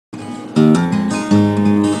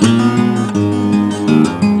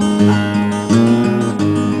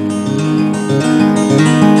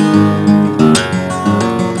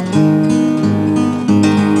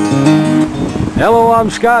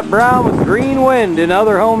Scott Brown with Green Wind and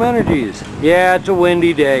Other Home Energies. Yeah, it's a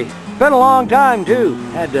windy day. Been a long time too.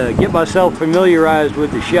 Had to get myself familiarized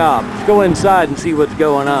with the shop. Let's go inside and see what's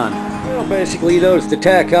going on. Well, basically you notice the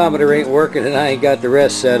tachometer ain't working and I ain't got the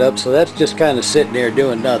rest set up, so that's just kind of sitting there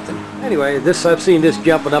doing nothing. Anyway, I've seen this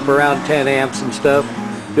jumping up around 10 amps and stuff.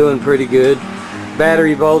 Doing pretty good.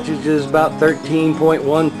 Battery voltage is about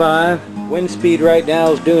 13.15. Wind speed right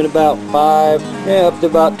now is doing about 5, yeah, up to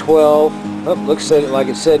about 12. Oh, looks like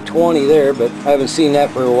it said 20 there, but I haven't seen that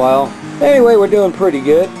for a while. Anyway, we're doing pretty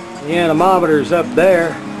good. The anemometer's up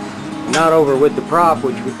there, not over with the prop,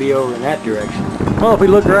 which would be over in that direction. Well, if we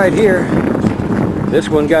look right here, this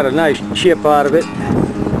one got a nice chip out of it.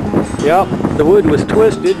 Yep, the wood was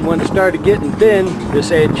twisted. When it started getting thin,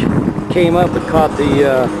 this edge came up and caught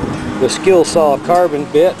the skill saw carbon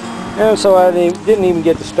bit. And so I didn't even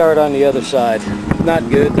get to start on the other side. Not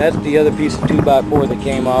good. That's the other piece of 2x4 that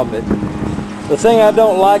came off it. The thing I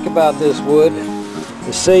don't like about this wood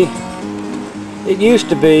is, see, it used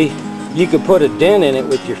to be you could put a dent in it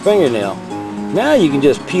with your fingernail. Now you can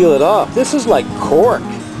just peel it off. This is like cork.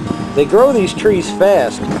 They grow these trees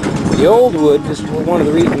fast. The old wood, this is one of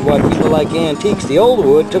the reasons why people like antiques, the old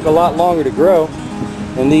wood took a lot longer to grow.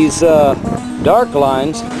 And these dark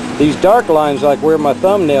lines like where my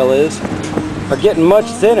thumbnail is, are getting much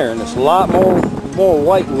thinner, and it's a lot more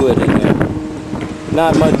white wood in there.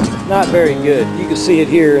 Not very good. You can see it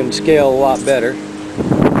here in scale a lot better.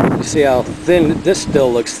 You see how thin this still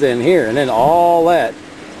looks thin here, and then all that,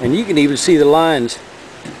 and you can even see the lines.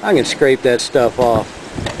 I can scrape that stuff off.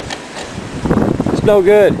 It's no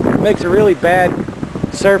good. It makes a really bad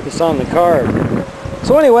surface on the carb.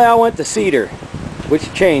 So anyway, I went to CEDAR,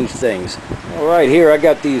 which changed things. Well, right here I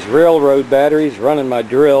got these railroad batteries running my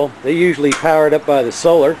drill. They usually powered up by the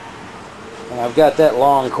solar. And I've got that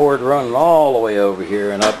long cord running all the way over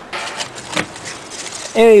here and up.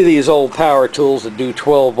 Any of these old power tools that do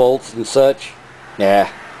 12 volts and such, nah,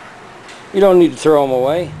 you don't need to throw them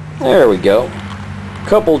away. There we go.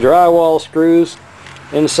 Couple drywall screws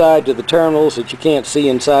inside to the terminals that you can't see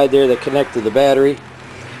inside there that connect to the battery.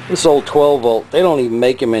 This old 12 volt, they don't even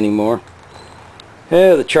make them anymore.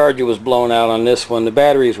 Yeah, the charger was blown out on this one. The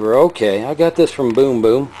batteries were okay. I got this from Boom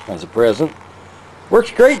Boom as a present.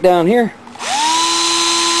 Works great down here.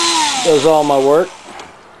 Does all my work.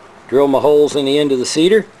 Drill my holes in the end of the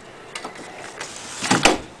CEDAR.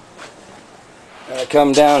 I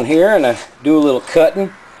come down here and I do a little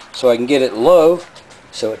cutting so I can get it low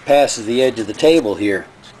so it passes the edge of the table here.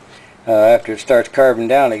 After it starts carving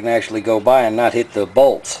down, it can actually go by and not hit the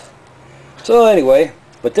bolts. So anyway,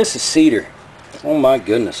 but this is CEDAR. Oh my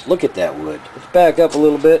goodness, look at that wood. Let's back up a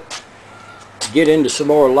little bit. Get into some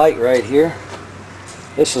more light right here.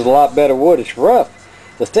 This is a lot better wood. It's rough.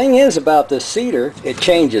 The thing is about this CEDAR, it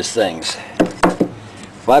changes things.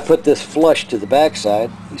 If I put this flush to the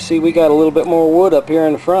backside, you see we got a little bit more wood up here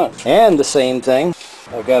in the front. And the same thing,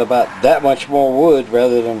 I've got about that much more wood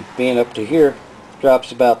rather than being up to here.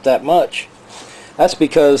 Drops about that much. That's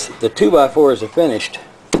because the 2x4s are finished.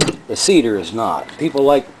 The CEDAR is not. People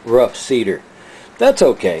like rough CEDAR. That's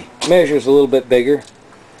okay. Measures a little bit bigger.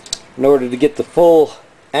 In order to get the full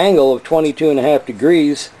angle of 22.5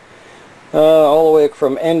 degrees all the way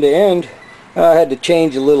from end to end, I had to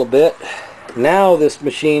change a little bit. Now this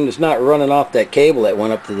machine is not running off that cable that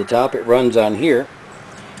went up to the top. It runs on here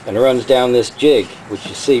and runs down this jig, which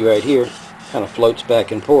you see right here. Kind of floats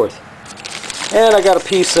back and forth. And I got a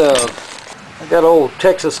piece of, I got an old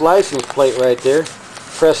Texas license plate right there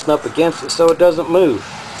pressing up against it so it doesn't move.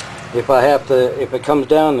 If it comes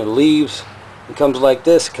down and leaves, it comes like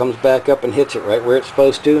this, it comes back up and hits it right where it's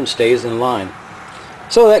supposed to and stays in line.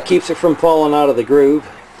 So that keeps it from falling out of the groove.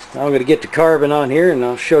 Now I'm going to get the carbon on here and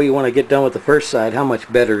I'll show you when I get done with the first side how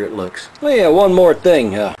much better it looks. Oh yeah, one more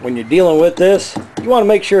thing. When you're dealing with this, you want to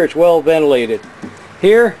make sure it's well ventilated.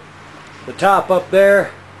 Here, the top up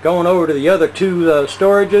there, going over to the other two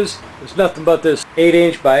storages, it's nothing but this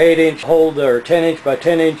 8" by 8" holder, or 10" by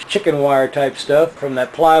 10" chicken wire type stuff from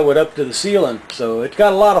that plywood up to the ceiling. So it's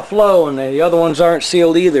got a lot of flow and the other ones aren't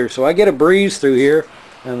sealed either. So I get a breeze through here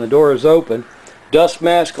and the door is open. Dust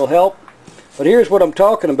mask will help. But here's what I'm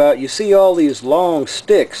talking about. You see all these long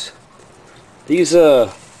sticks. These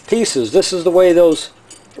pieces, this is the way those,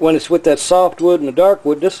 when it's with that soft wood and the dark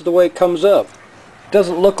wood, this is the way it comes up. It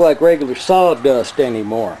doesn't look like regular sawdust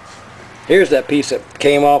anymore. Here's that piece that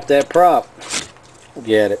came off that prop.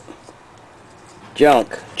 Get it.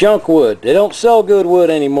 Junk wood. They don't sell good wood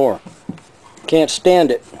anymore. Can't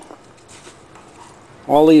stand it.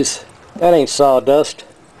 All these, that ain't sawdust.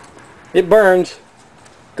 It burns.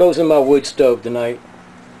 Goes in my wood stove tonight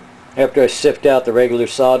after I sift out the regular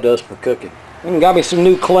sawdust for cooking. And got me some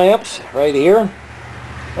new clamps right here.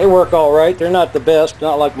 They work all right. They're not the best,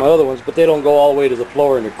 not like my other ones, but they don't go all the way to the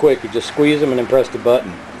floor and they're quick. You just squeeze them and then press the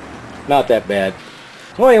button. Not that bad.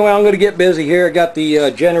 Well, anyway, I'm going to get busy here. I got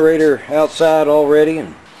the generator outside already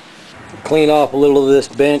and clean off a little of this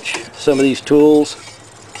bench, some of these tools.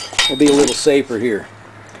 It'll be a little safer here.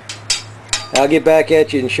 I'll get back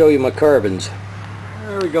at you and show you my carbons.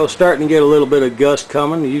 There we go, starting to get a little bit of gust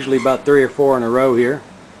coming, usually about 3 or 4 in a row here.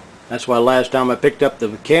 That's why last time I picked up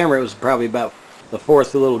the camera it was probably about the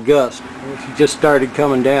 4th little gust. She just started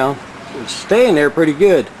coming down. It's staying there pretty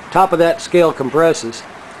good. Top of that scale compresses.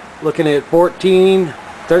 Looking at 14,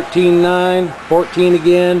 13.9, 14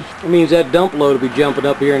 again. That means that dump load will be jumping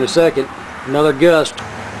up here in a second. Another gust.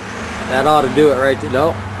 That ought to do it right there.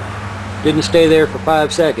 No, didn't stay there for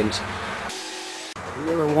 5 seconds.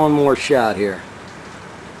 Give her one more shot here.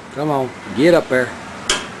 Come on, get up there.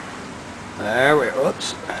 There we go.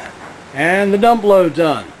 Oops. And the dump load's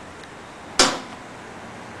on.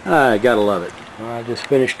 I gotta love it. I just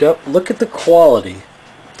finished up. Look at the quality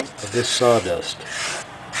of this sawdust.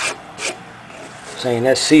 Saying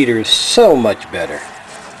that cedar is so much better.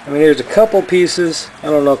 I mean, there's a couple pieces. I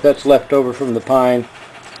don't know if that's left over from the pine.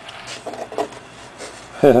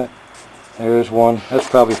 There's one. That's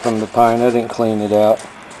probably from the pine. I didn't clean it out.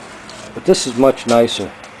 But this is much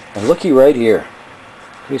nicer. And looky right here.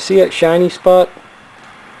 You see that shiny spot?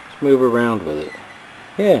 Let's move around with it.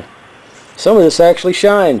 Yeah. Some of this actually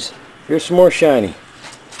shines. Here's some more shiny.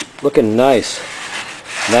 Looking nice.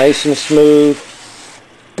 Nice and smooth.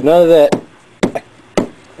 None of that.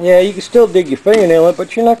 Yeah, you can still dig your fingernail in,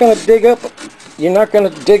 but you're not going to dig up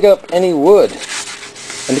any wood.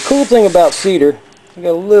 And the cool thing about cedar, you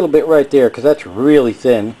got a little bit right there because that's really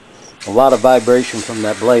thin. A lot of vibration from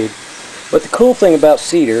that blade. But the cool thing about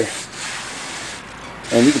cedar,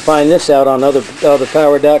 and you can find this out on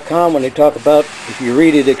otherpower.com when they talk about, if you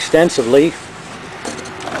read it extensively,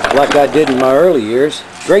 like I did in my early years,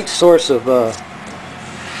 a great source of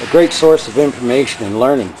information and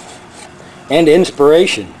learning and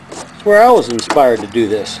inspiration. That's where I was inspired to do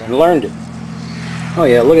this and learned it. Oh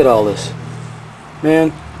yeah, look at all this,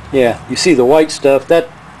 man. Yeah, you see the white stuff.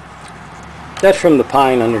 That's from the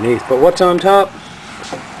pine underneath. But what's on top?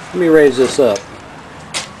 Let me raise this up.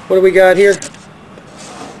 What do we got here?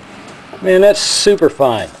 Man, that's super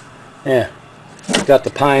fine. Yeah. Got the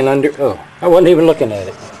pine under... Oh, I wasn't even looking at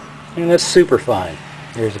it. Man, that's super fine.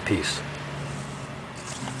 Here's a piece.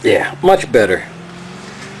 Yeah, much better.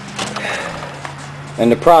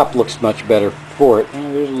 And the prop looks much better for it.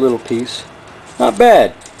 Oh, there's a little piece. Not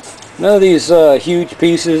bad. None of these huge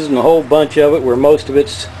pieces and a whole bunch of it where most of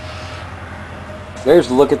it's... There's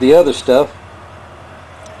a look at the other stuff.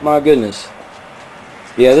 My goodness.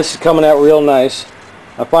 Yeah, this is coming out real nice.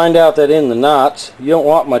 I find out that in the knots, you don't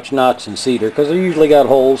want much knots in cedar because they usually got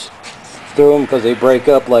holes through them because they break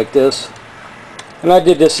up like this. And I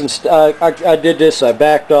did this, I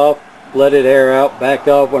backed off, let it air out, backed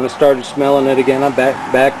off. When I started smelling it again, I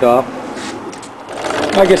backed off.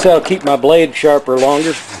 I guess that'll keep my blade sharper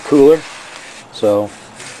longer, cooler. So,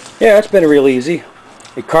 yeah, it's been real easy.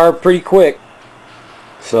 It carved pretty quick.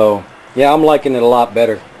 So, yeah, I'm liking it a lot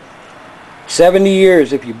better. 70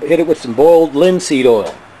 years if you hit it with some boiled linseed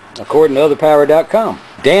oil, according to otherpower.com.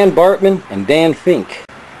 Dan Bartman and Dan Fink.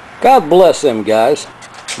 God bless them guys.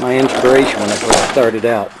 My inspiration when I first started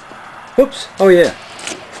out. Oops. Oh yeah.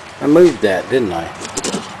 I moved that, didn't I?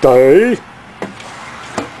 Hey.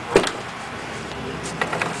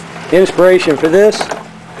 Inspiration for this?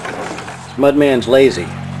 Mudman's lazy.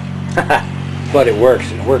 But it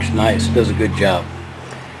works. It works nice. It does a good job.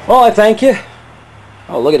 Well, I thank you.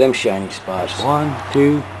 Oh, look at them shiny spots. 1,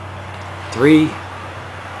 2, 3.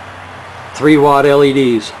 3-watt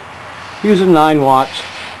LEDs. Using 9 watts.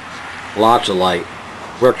 Lots of light.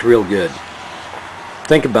 Works real good.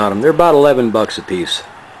 Think about them. They're about 11 bucks a piece.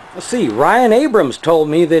 Let's see. Ryan Abrams told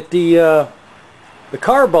me that the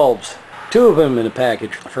car bulbs, 2 of them in a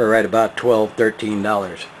package for right about $12,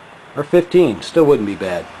 $13. Or $15. Still wouldn't be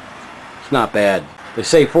bad. It's not bad. They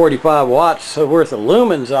say 45 watts worth of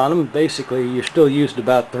lumens on them. Basically, you're still used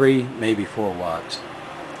about 3, maybe 4 watts.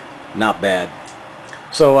 Not bad.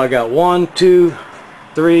 So I got 1, 2,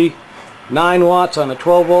 3, 9 watts on a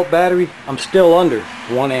 12-volt battery. I'm still under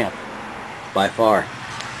 1 amp. By far.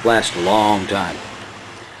 Lasts a long time.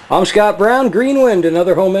 I'm Scott Brown, Green Wind and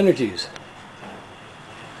Other Home Energies.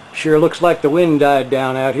 Sure looks like the wind died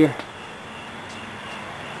down out here.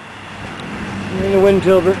 And the wind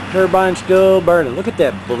turbine's still burning. Look at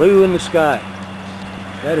that blue in the sky.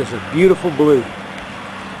 That is a beautiful blue.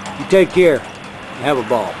 You take care and have a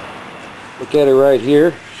ball. Look at it right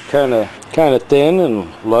here. It's kind of thin and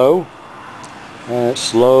low. And it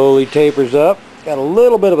slowly tapers up. Got a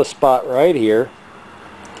little bit of a spot right here.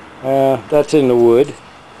 That's in the wood.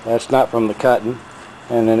 That's not from the cutting.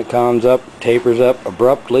 And then it comes up, tapers up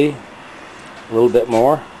abruptly. A little bit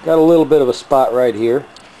more. Got a little bit of a spot right here.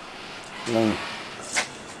 And then,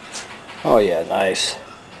 oh yeah, nice.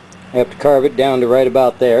 I have to carve it down to right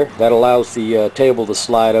about there. That allows the table to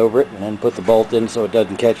slide over it, and then put the bolt in so it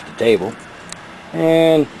doesn't catch the table.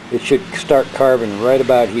 And it should start carving right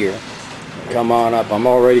about here. Come on up. I'm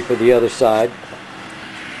all ready for the other side.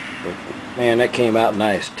 But, man, that came out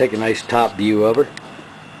nice. Take a nice top view of her.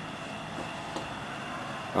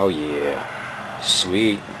 Oh yeah,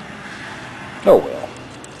 sweet. Oh well,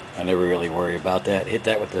 I never really worry about that. Hit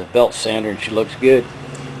that with the belt sander and she looks good.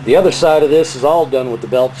 The other side of this is all done with the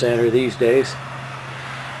belt sander these days.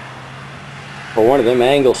 Or one of them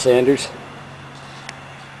angle sanders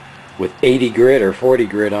with 80 grit or 40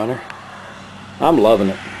 grit on her. I'm loving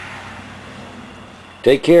it.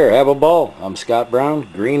 Take care, have a ball. I'm Scott Brown,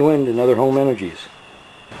 Green Wind and Other Home Energies.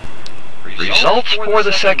 Results for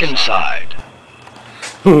the second side.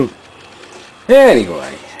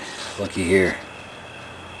 Anyway, looky here.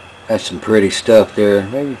 That's some pretty stuff there.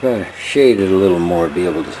 Maybe kind of shade it a little more to be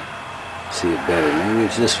able to see it better. Maybe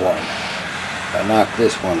it's this one. I knock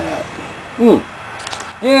this one out.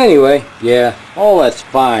 Anyway, yeah, all that's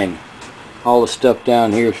fine. All the stuff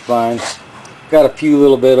down here is fine. Got a few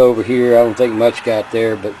little bit over here. I don't think much got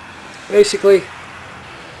there, but basically,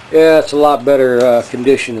 yeah, it's a lot better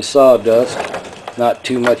condition of sawdust. Not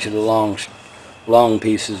too much of the long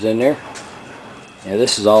pieces in there. Yeah,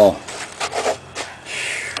 this is all,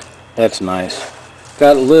 that's nice.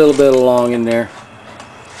 Got a little bit of long in there.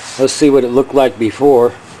 Let's see what it looked like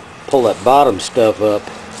before. Pull that bottom stuff up.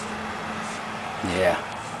 Yeah,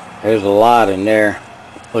 there's a lot in there.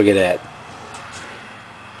 Look at that.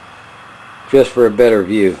 Just for a better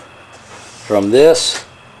view. From this,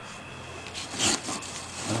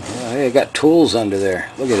 oh, hey, I got tools under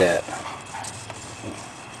there. Look at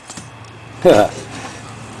that.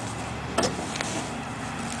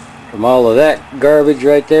 From all of that garbage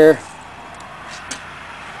right there,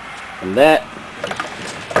 from that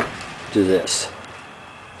to this.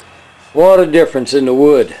 What a difference in the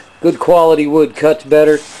wood. Good quality wood, cuts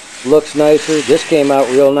better, looks nicer. This came out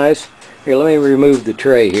real nice. Here, let me remove the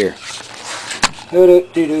tray here. There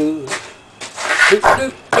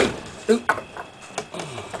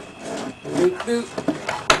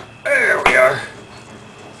we are.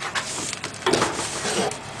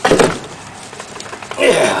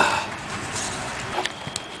 Yeah.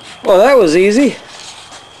 Well, that was easy.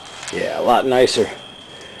 Yeah, a lot nicer.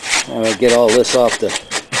 I'm going to get all this off the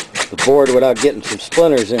board without getting some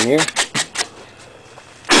splinters in here.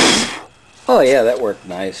 Oh yeah, that worked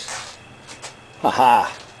nice.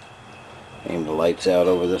 Haha. Aim the lights out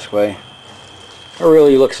over this way. It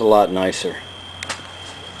really looks a lot nicer.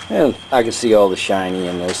 And I can see all the shiny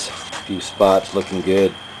in this. A few spots looking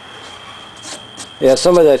good. Yeah,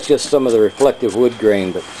 some of that's just some of the reflective wood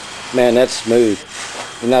grain, but man, that's smooth.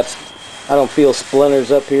 And that's, I don't feel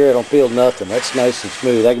splinters up here. I don't feel nothing. That's nice and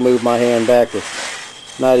smooth. I can move my hand back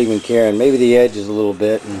with not even caring. Maybe the edges a little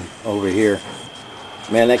bit and over here.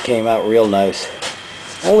 Man, that came out real nice.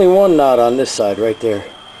 Only one knot on this side right there.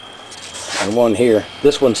 And one here.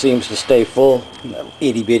 This one seems to stay full.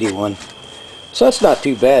 Itty bitty one. So that's not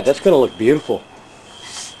too bad. That's going to look beautiful.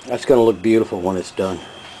 That's going to look beautiful when it's done.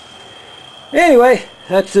 Anyway,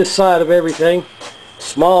 that's this side of everything.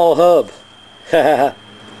 Small hub.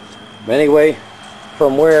 Anyway,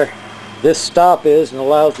 from where this stop is and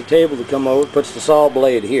allows the table to come over, puts the saw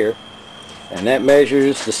blade here. And that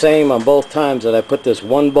measures the same on both times that I put this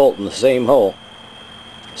one bolt in the same hole.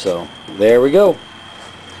 So, there we go.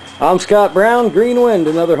 I'm Scott Brown, Green Wind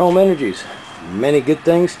and Other Home Energies. Many good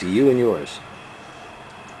things to you and yours.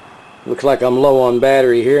 Looks like I'm low on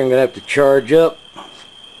battery here. I'm going to have to charge up.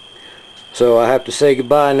 So I have to say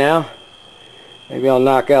goodbye now. Maybe I'll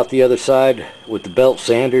knock out the other side with the belt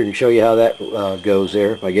sander and show you how that goes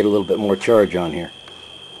there if I get a little bit more charge on here.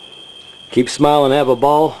 Keep smiling, have a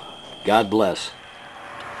ball. God bless.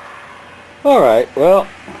 Alright, well,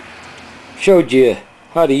 showed you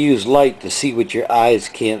how to use light to see what your eyes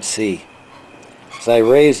can't see. As I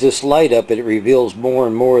raise this light up, it reveals more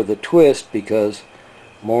and more of the twist, because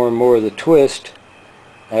more and more of the twist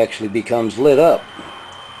actually becomes lit up.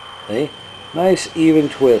 See? Nice even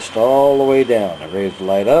twist all the way down. I raise the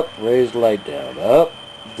light up, raise the light down, up,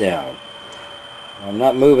 down. I'm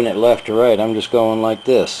not moving it left to right, I'm just going like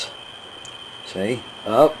this. See?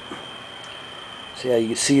 Up. See how you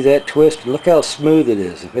can see that twist? Look how smooth it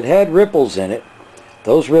is. If it had ripples in it,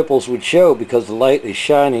 those ripples would show because the light is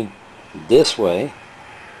shining this way.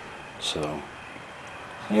 So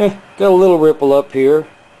Yeah, got a little ripple up here.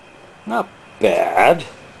 Not bad.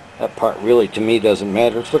 That part really to me doesn't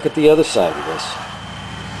matter. Let's look at the other side of this.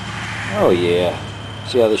 Oh yeah.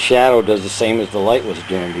 See how the shadow does the same as the light was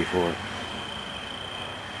doing before.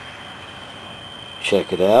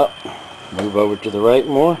 Check it out. Move over to the right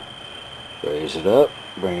more. Raise it up.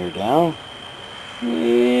 Bring her down.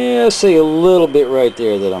 Yeah, I see a little bit right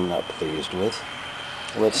there that I'm not pleased with.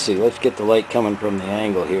 Let's see. Let's get the light coming from the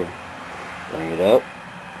angle here. Bring it up.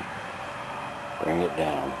 Bring it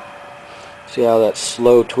down. See how that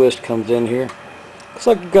slow twist comes in here? Looks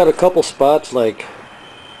like you've got a couple spots like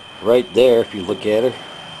right there if you look at her.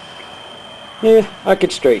 Yeah, I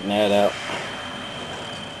could straighten that out.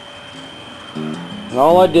 And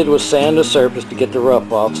all I did was sand the surface to get the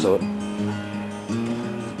rough off, so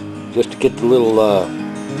just to get the little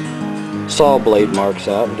saw blade marks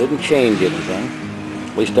out. It didn't change anything.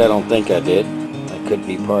 At least I don't think I did. That could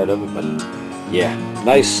be part of it, but yeah.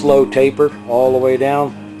 Nice slow taper all the way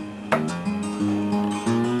down.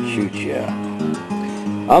 Shoot ya.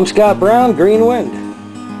 I'm Scott Brown, Green Wind.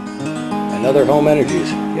 And Other Home Energies.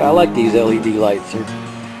 Yeah, I like these LED lights. They're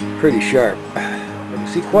pretty sharp. You can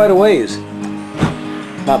see quite a ways.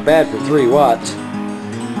 Not bad for 3 watts.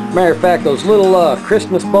 Matter of fact, those little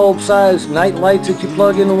Christmas bulb sized night lights that you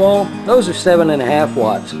plug in the wall, those are 7.5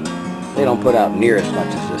 watts. They don't put out near as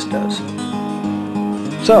much as this does.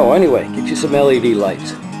 So anyway, get you some LED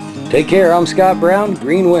lights. Take care. I'm Scott Brown,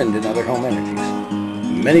 Green Wind and Other Home Energies.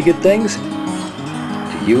 Many good things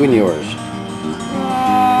to you and yours.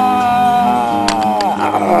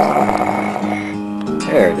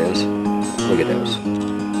 There it is. Look at those.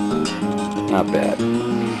 Not bad.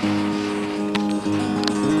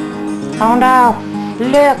 Oh no!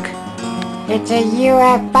 Look! It's a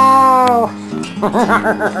UFO!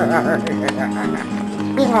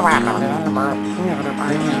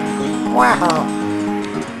 Wow!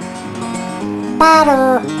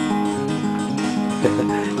 Butter!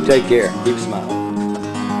 Take care. Keep smiling.